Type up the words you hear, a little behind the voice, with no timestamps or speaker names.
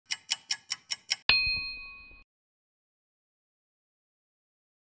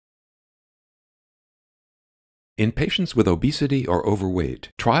In patients with obesity or overweight,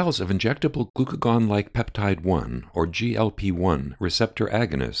 trials of injectable glucagon-like peptide 1, or GLP-1 receptor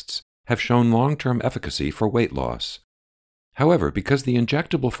agonists, have shown long-term efficacy for weight loss. However, because the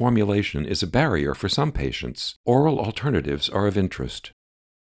injectable formulation is a barrier for some patients, oral alternatives are of interest.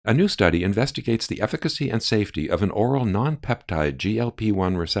 A new study investigates the efficacy and safety of an oral nonpeptide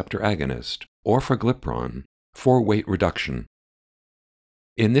GLP-1 receptor agonist, orforglipron, for weight reduction.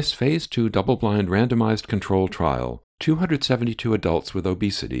 In this Phase 2 double-blind randomized control trial, 272 adults with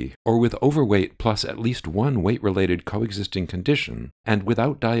obesity or with overweight plus at least one weight-related coexisting condition and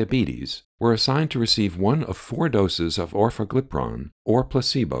without diabetes were assigned to receive one of 4 doses of orforglipron or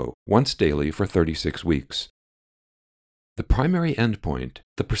placebo once daily for 36 weeks. The primary endpoint,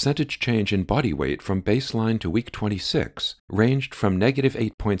 the percentage change in body weight from baseline to week 26, ranged from negative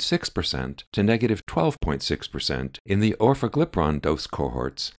 8.6% to negative 12.6% in the orforglipron dose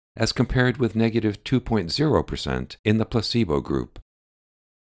cohorts, as compared with negative 2.0% in the placebo group.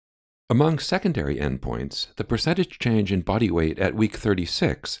 Among secondary endpoints, the percentage change in body weight at week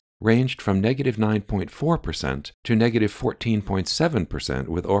 36 ranged from negative 9.4% to negative 14.7%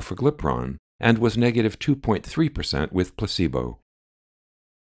 with orforglipron, and was negative 2.3% with placebo.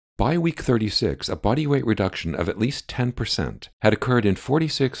 By week 36, a body weight reduction of at least 10% had occurred in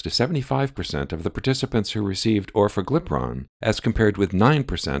 46 to 75% of the participants who received orforglipron, as compared with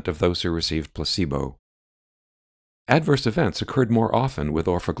 9% of those who received placebo. Adverse events occurred more often with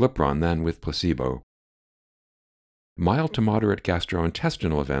orforglipron than with placebo. Mild to moderate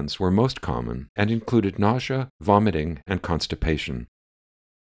gastrointestinal events were most common and included nausea, vomiting, and constipation.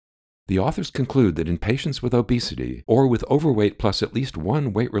 The authors conclude that in patients with obesity or with overweight plus at least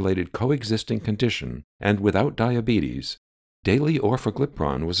one weight-related coexisting condition and without diabetes, daily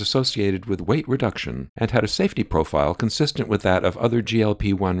orforglipron was associated with weight reduction and had a safety profile consistent with that of other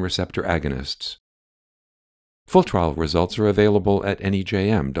GLP-1 receptor agonists. Full trial results are available at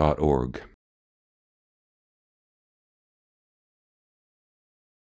NEJM.org.